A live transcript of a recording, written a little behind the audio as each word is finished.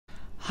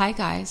Hi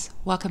guys,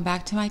 welcome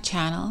back to my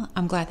channel.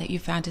 I'm glad that you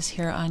found us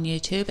here on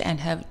YouTube and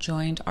have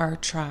joined our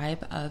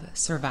tribe of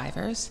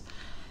survivors.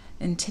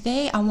 And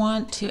today I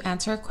want to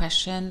answer a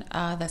question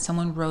that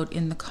someone wrote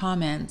in the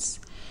comments,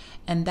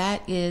 and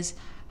that is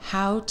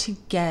how to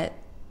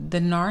get the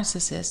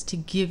narcissist to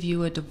give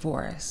you a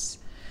divorce.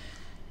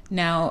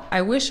 Now,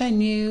 I wish I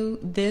knew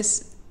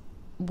this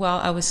while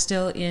I was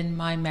still in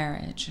my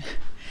marriage.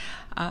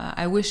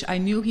 I wish I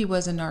knew he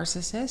was a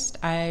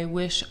narcissist. I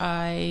wish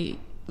I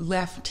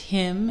left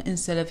him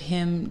instead of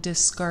him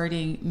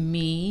discarding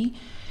me,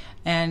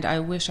 and I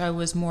wish I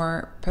was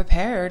more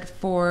prepared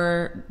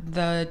for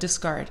the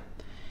discard.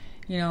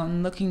 You know,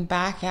 and looking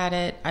back at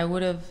it, I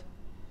would have,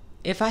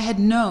 if I had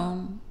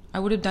known, I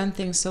would have done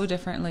things so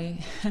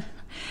differently.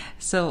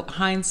 So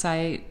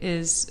hindsight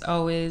is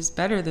always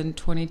better than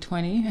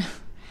 2020.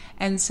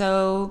 And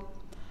so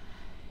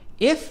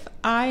if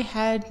I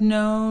had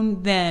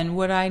known then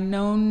what I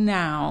know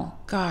now,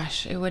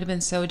 gosh, it would have been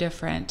so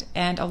different.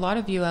 And a lot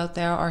of you out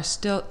there are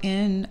still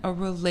in a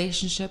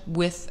relationship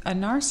with a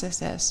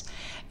narcissist.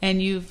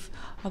 And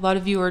a lot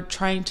of you are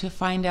trying to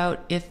find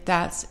out if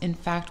that's in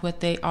fact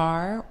what they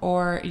are,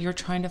 or you're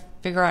trying to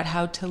figure out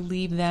how to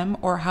leave them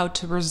or how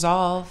to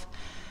resolve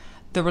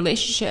the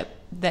relationship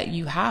that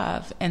you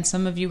have. And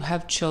some of you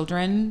have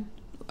children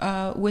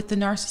with the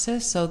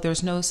narcissist, so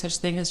there's no such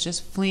thing as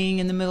just fleeing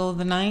in the middle of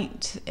the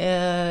night,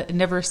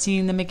 never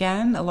seeing them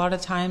again. A lot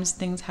of times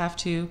things have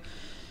to,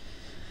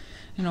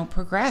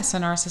 progress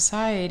in our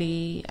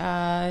society.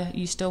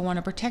 You still want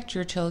to protect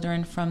your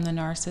children from the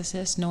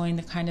narcissist, knowing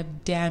the kind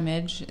of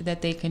damage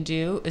that they can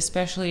do,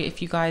 especially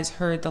if you guys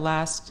heard the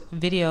last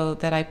video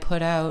that I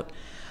put out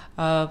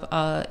of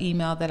an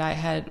email that I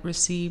had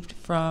received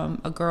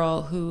from a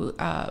girl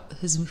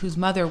whose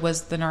mother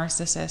was the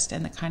narcissist,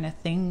 and the kind of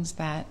things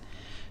that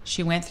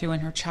she went through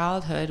in her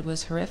childhood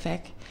was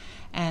horrific.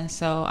 And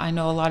so I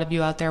know a lot of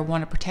you out there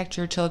want to protect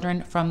your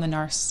children from the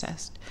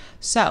narcissist.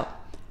 So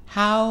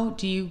how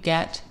do you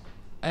get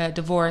a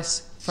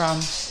divorce from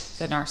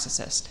the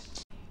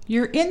narcissist?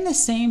 You're in the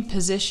same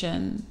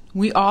position.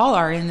 We all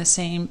are in the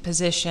same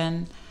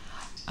position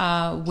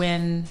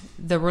when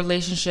the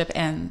relationship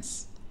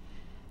ends.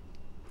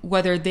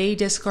 Whether they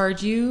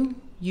discard you,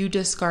 you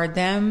discard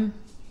them,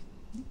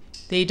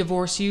 they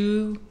divorce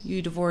you,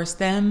 you divorce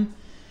them.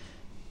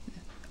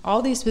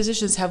 All these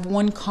positions have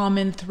one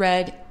common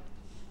thread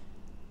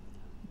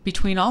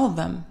between all of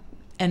them,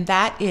 and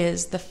that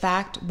is the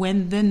fact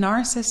when the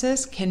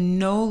narcissist can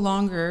no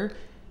longer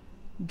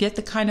get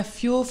the kind of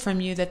fuel from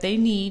you that they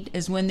need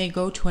is when they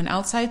go to an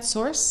outside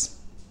source,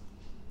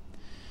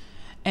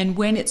 and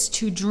when it's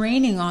too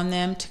draining on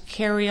them to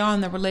carry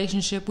on the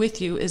relationship with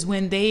you is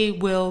when they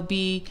will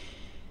be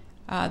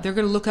they're going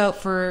to look out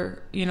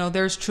for,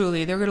 theirs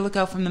truly. They're going to look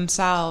out for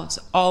themselves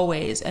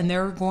always, and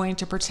they're going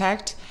to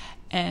protect.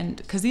 And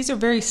because these are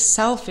very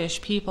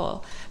selfish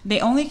people, they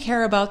only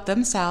care about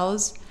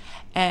themselves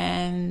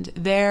and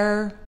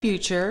their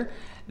future,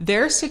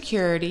 their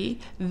security,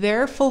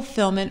 their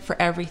fulfillment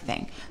for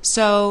everything.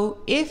 So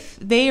if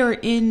they are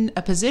in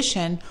a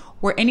position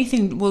where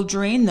anything will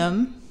drain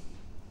them,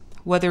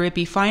 whether it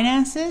be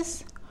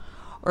finances,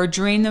 or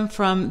drain them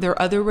from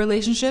their other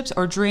relationships,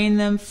 or drain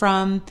them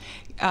from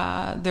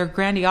their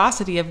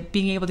grandiosity of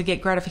being able to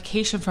get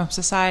gratification from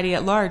society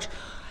at large,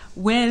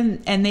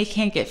 and they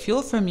can't get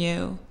fuel from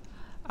you,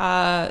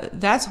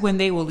 that's when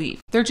they will leave.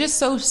 They're just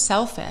so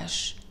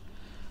selfish.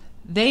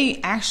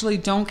 They actually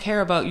don't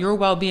care about your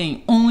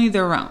well-being, only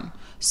their own.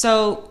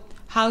 So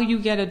how you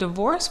get a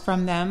divorce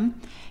from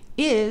them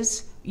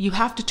is you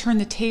have to turn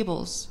the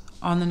tables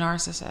on the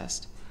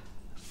narcissist.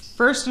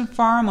 First and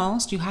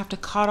foremost, you have to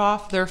cut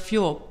off their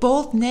fuel,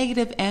 both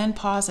negative and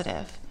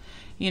positive.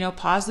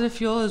 Positive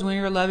fuel is when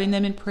you're loving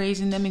them and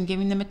praising them and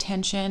giving them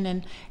attention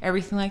and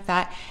everything like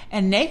that.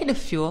 And negative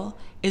fuel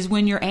is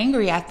when you're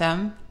angry at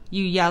them,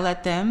 you yell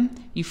at them,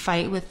 you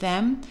fight with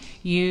them,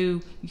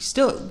 you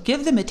still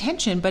give them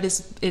attention, but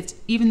it's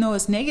even though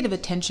it's negative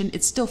attention,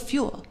 it's still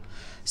fuel.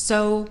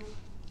 So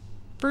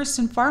first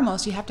and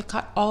foremost, you have to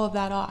cut all of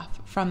that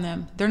off from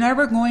them. They're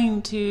never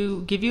going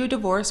to give you a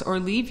divorce or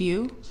leave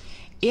you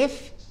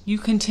if you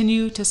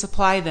continue to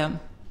supply them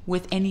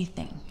with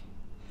anything.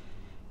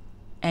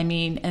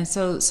 And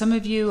so some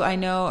of you I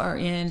know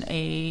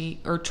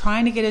are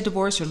trying to get a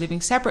divorce, you're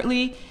living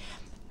separately,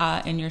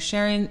 and you're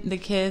sharing the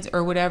kids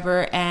or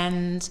whatever,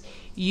 and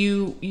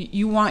you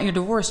want your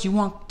divorce, you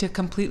want to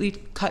completely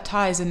cut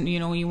ties, and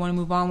you want to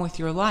move on with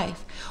your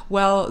life.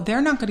 Well,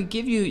 they're not going to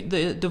give you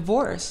the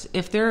divorce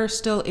if they're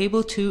still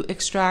able to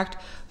extract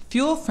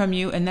fuel from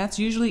you, and that's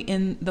usually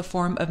in the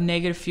form of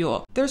negative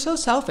fuel. They're so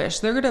selfish.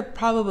 They're going to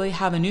probably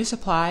have a new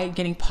supply,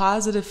 getting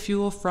positive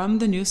fuel from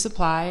the new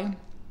supply,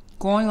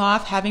 going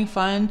off, having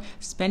fun,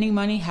 spending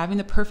money, having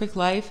the perfect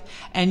life,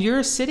 and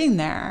you're sitting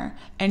there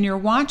and you're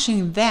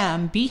watching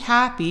them be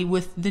happy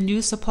with the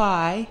new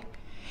supply,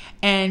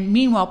 and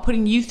meanwhile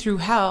putting you through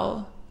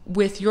hell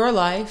with your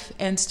life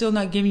and still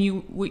not giving you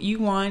what you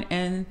want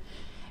and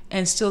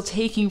still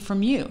taking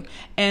from you.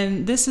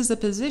 And this is a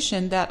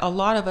position that a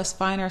lot of us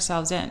find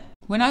ourselves in.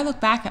 When I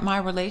look back at my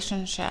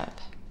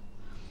relationship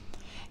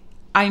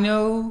I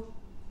know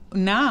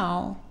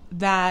now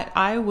that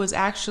I was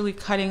actually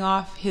cutting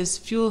off his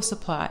fuel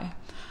supply.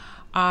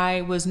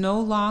 I was no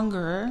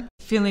longer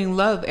feeling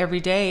love every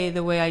day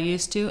the way I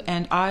used to,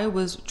 and I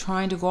was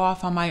trying to go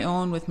off on my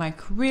own with my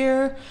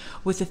career,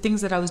 with the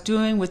things that I was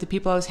doing, with the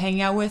people I was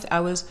hanging out with.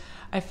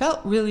 I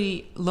felt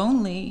really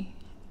lonely,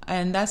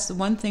 and that's the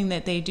one thing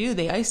that they do.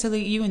 They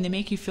isolate you and they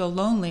make you feel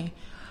lonely.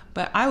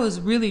 But I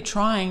was really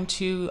trying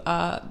to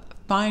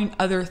find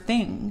other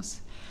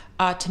things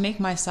to make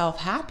myself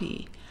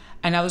happy,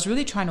 and I was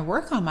really trying to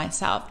work on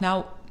myself.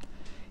 Now,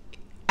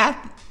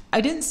 I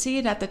didn't see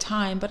it at the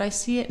time, but I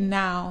see it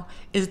now,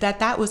 is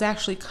that was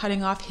actually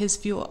cutting off his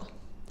fuel.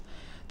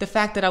 The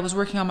fact that I was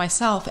working on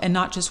myself and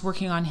not just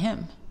working on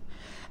him.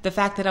 The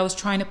fact that I was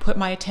trying to put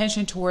my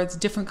attention towards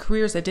different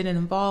careers that didn't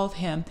involve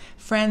him,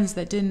 friends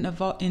that didn't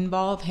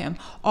involve him,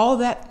 all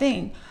that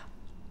thing.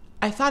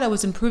 I thought I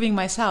was improving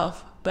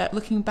myself, but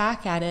looking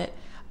back at it,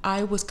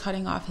 I was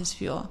cutting off his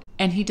fuel.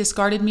 And he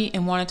discarded me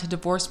and wanted to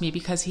divorce me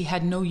because he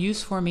had no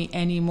use for me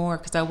anymore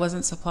because I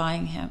wasn't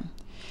supplying him.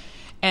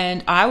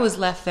 And I was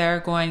left there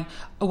going,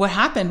 what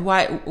happened?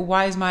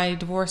 Why is my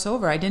divorce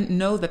over? I didn't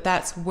know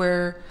that's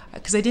where,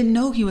 because I didn't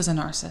know he was a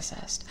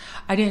narcissist.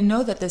 I didn't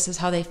know that this is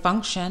how they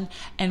function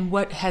and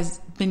what has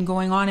been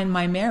going on in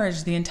my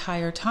marriage the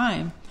entire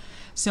time.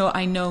 So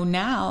I know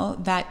now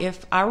that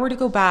if I were to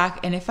go back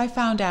and if I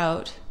found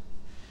out,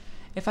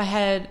 if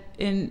I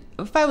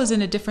was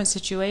in a different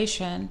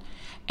situation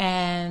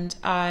and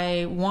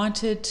I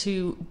wanted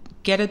to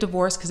get a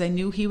divorce because I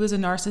knew he was a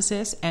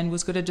narcissist and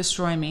was going to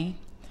destroy me,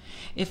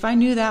 if I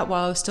knew that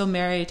while I was still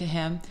married to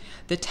him,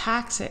 the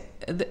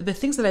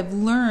things that I've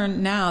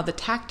learned now, the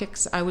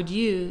tactics I would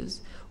use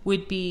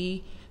would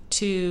be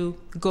to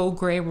go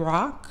gray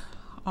rock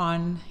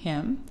on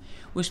him,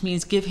 which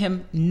means give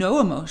him no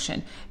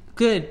emotion,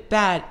 good,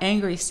 bad,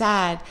 angry,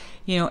 sad,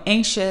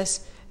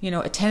 anxious,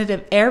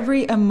 attentive.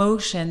 Every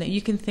emotion that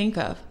you can think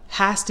of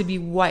has to be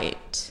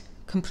wiped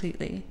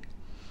completely.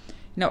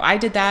 I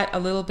did that a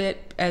little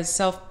bit as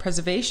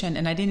self-preservation,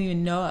 and I didn't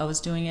even know I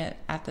was doing it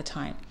at the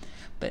time.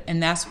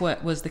 And that's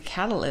what was the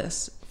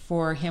catalyst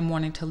for him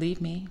wanting to leave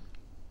me,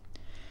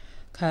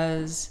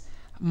 because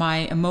my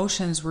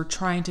emotions were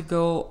trying to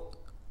go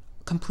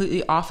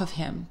completely off of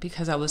him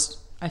because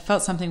I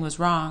felt something was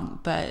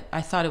wrong, but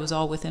I thought it was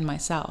all within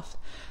myself.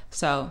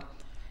 So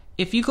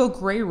if you go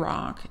gray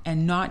rock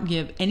and not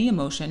give any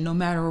emotion, no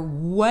matter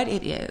what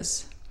it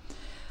is,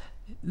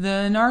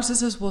 the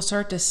narcissist will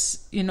start to,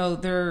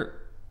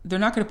 they're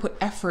not going to put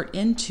effort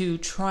into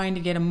trying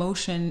to get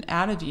emotion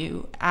out of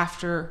you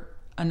after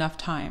enough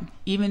time,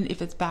 even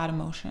if it's bad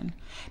emotion,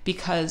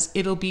 because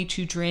it'll be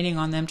too draining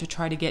on them to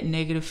try to get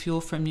negative fuel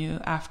from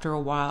you after a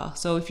while.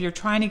 So if you're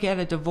trying to get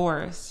a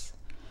divorce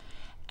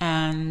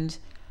and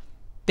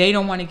they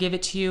don't want to give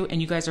it to you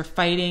and you guys are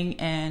fighting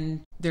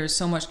and there's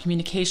so much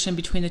communication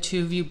between the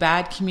two of you,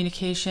 bad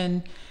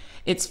communication,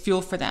 it's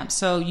fuel for them.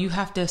 So you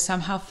have to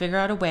somehow figure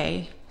out a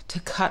way to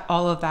cut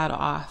all of that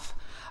off,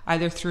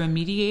 either through a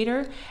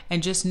mediator,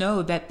 and just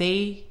know that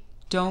they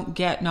don't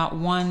get not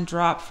one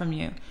drop from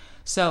you.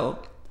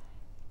 So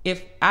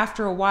if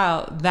after a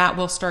while that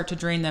will start to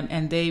drain them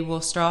and they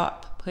will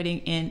stop putting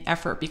in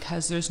effort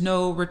because there's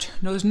no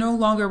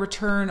longer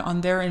return on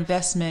their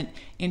investment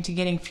into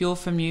getting fuel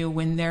from you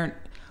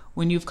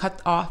when you've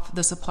cut off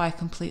the supply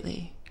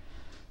completely.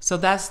 So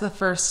that's the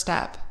first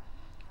step.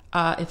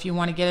 If you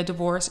want to get a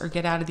divorce or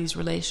get out of these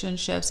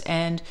relationships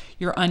and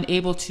you're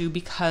unable to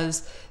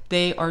because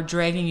they are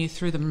dragging you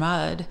through the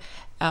mud,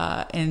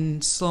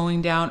 and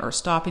slowing down or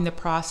stopping the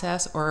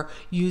process or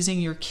using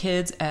your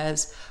kids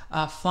as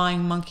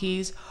flying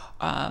monkeys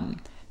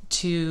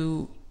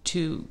to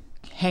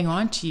hang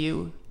on to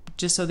you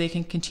just so they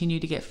can continue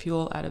to get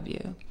fuel out of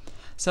you.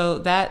 So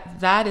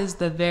that is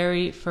the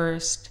very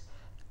first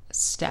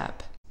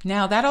step.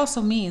 Now that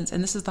also means,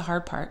 and this is the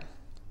hard part,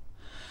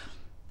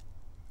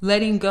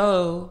 letting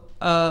go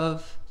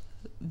of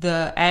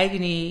the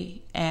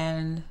agony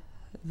and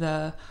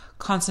the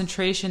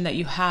concentration that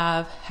you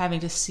have having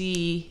to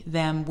see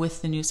them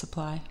with the new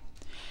supply,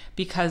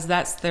 because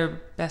that's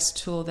their best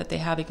tool that they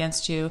have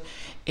against you,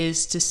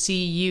 is to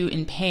see you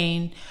in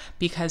pain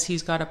because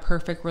he's got a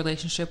perfect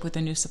relationship with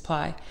the new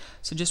supply.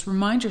 So just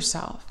remind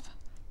yourself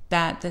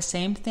that the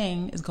same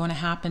thing is going to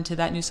happen to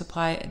that new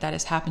supply that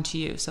has happened to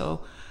you.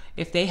 So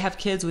if they have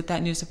kids with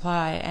that new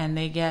supply and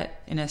they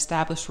get an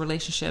established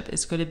relationship,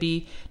 it's going to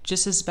be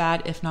just as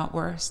bad, if not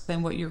worse,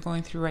 than what you're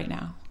going through right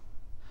now.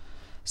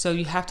 So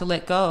you have to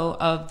let go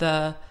of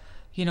the,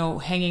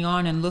 hanging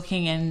on and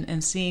looking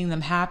and seeing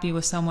them happy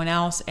with someone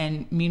else,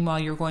 and meanwhile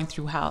you're going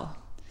through hell.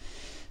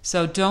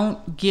 So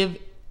don't give,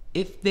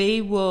 if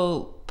they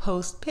will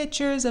post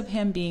pictures of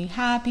him being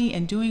happy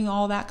and doing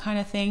all that kind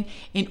of thing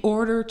in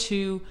order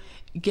to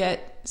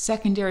get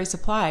secondary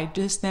supply,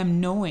 just them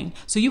knowing.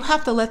 So you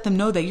have to let them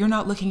know that you're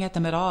not looking at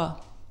them at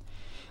all.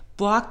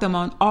 Block them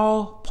on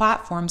all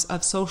platforms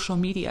of social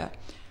media.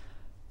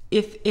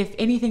 If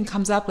anything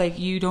comes up like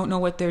you don't know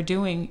what they're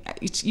doing,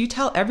 you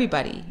tell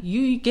everybody.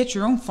 You get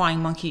your own flying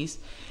monkeys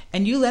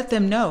and you let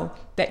them know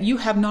that you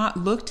have not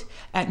looked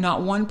at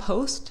not one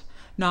post,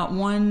 not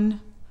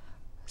one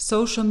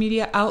social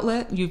media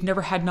outlet, you've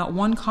never had not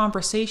one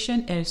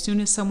conversation, and as soon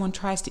as someone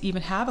tries to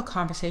even have a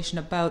conversation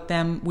about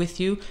them with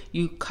you,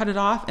 you cut it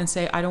off and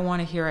say, I don't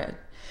want to hear it.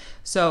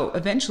 So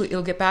eventually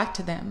it'll get back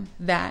to them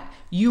that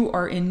you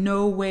are in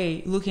no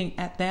way looking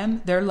at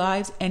them, their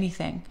lives,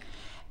 anything.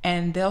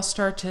 And they'll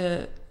start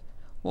to,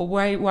 well,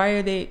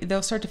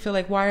 they'll start to feel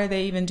like, why are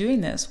they even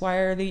doing this? Why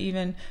are they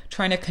even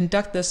trying to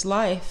conduct this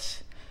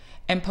life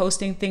and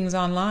posting things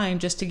online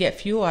just to get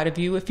fuel out of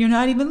you if you're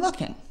not even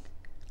looking?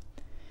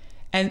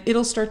 And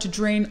it'll start to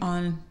drain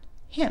on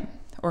him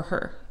or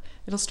her.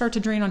 It'll start to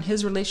drain on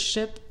his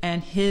relationship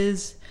and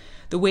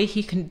the way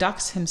he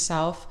conducts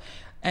himself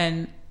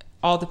and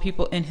all the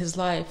people in his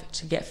life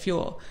to get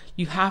fuel.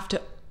 You have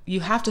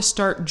to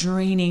start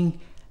draining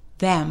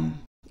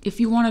them. If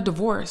you want a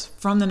divorce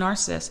from the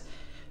narcissist,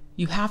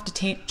 you have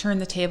to turn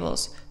the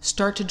tables.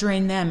 Start to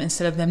drain them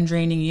instead of them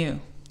draining you.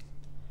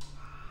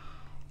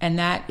 And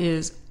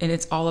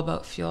it's all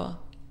about fuel.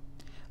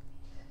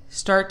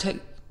 Start to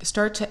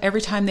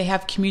every time they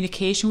have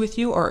communication with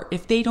you, or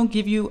if they don't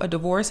give you a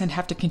divorce and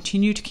have to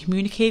continue to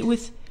communicate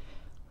with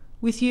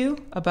you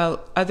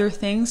about other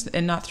things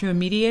and not through a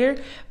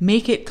mediator,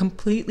 make it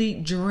completely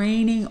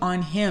draining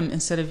on him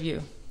instead of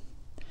you.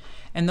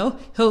 And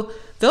they'll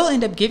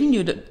end up giving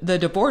you the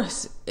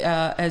divorce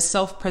as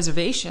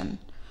self-preservation,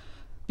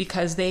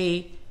 because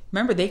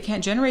remember, they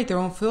can't generate their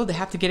own fuel. They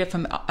have to get it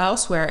from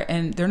elsewhere,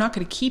 and they're not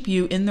going to keep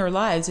you in their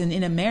lives and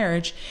in a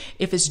marriage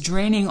if it's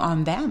draining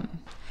on them.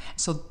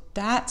 So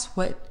that's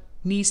what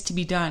needs to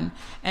be done.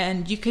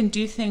 And you can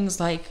do things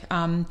like,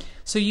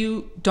 so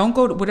you don't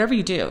go to, whatever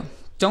you do,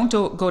 don't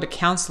go to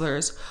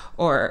counselors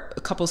or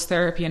couples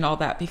therapy and all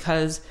that,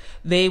 because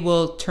it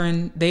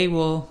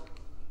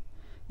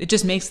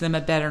just makes them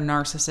a better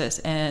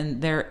narcissist,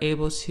 and they're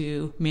able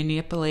to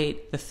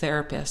manipulate the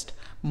therapist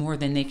more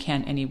than they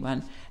can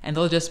anyone. And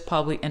they'll just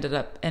probably end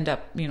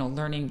up,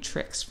 learning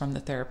tricks from the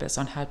therapist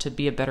on how to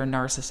be a better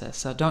narcissist.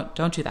 So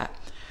don't do that.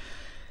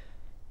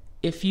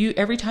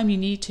 Every time you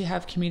need to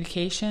have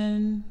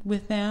communication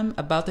with them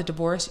about the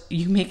divorce,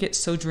 you make it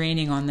so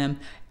draining on them.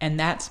 And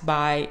that's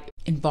by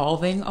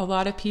involving a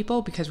lot of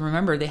people, because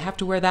remember, they have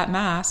to wear that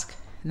mask,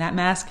 and that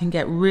mask can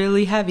get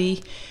really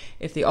heavy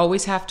if they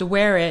always have to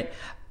wear it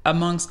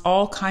amongst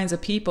all kinds of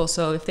people.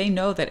 So if they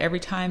know that every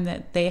time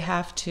that they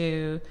have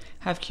to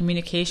have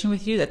communication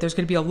with you, that there's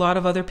going to be a lot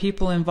of other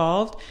people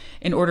involved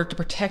in order to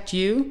protect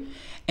you,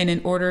 and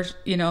in order,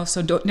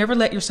 so never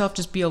let yourself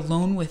just be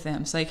alone with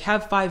them. It's like,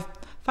 have five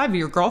of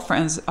your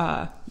girlfriends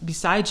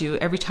beside you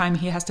every time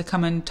he has to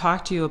come and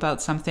talk to you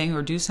about something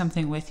or do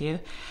something with you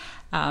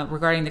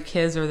regarding the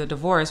kids or the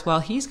divorce. Well,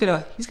 he's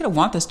gonna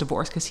want this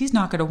divorce, because he's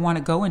not gonna want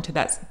to go into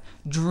that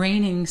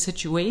draining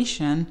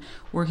situation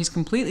where he's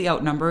completely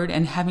outnumbered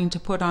and having to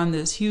put on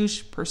this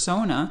huge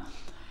persona.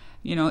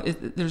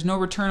 There's no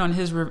return on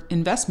his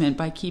investment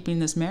by keeping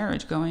this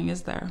marriage going,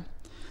 is there?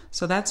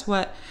 So that's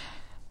what.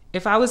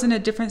 If I was in a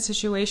different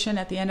situation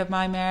at the end of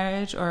my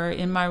marriage or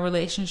in my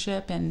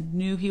relationship and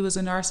knew he was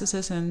a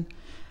narcissist, and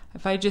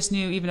if I just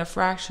knew even a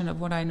fraction of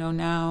what I know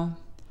now,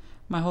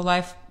 my whole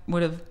life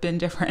would have been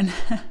different.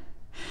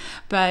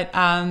 But,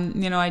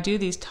 I do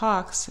these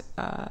talks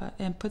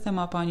and put them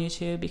up on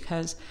YouTube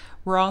because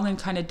we're all in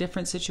kind of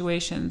different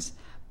situations,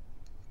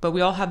 but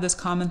we all have this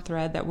common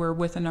thread that we're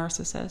with a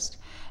narcissist,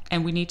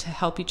 and we need to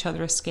help each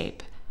other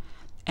escape,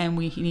 and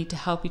we need to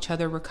help each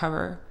other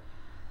recover.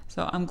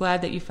 So I'm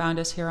glad that you found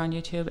us here on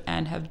YouTube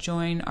and have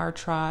joined our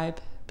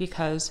tribe,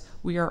 because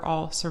we are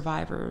all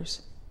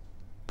survivors,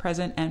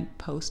 present and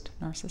post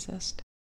narcissist.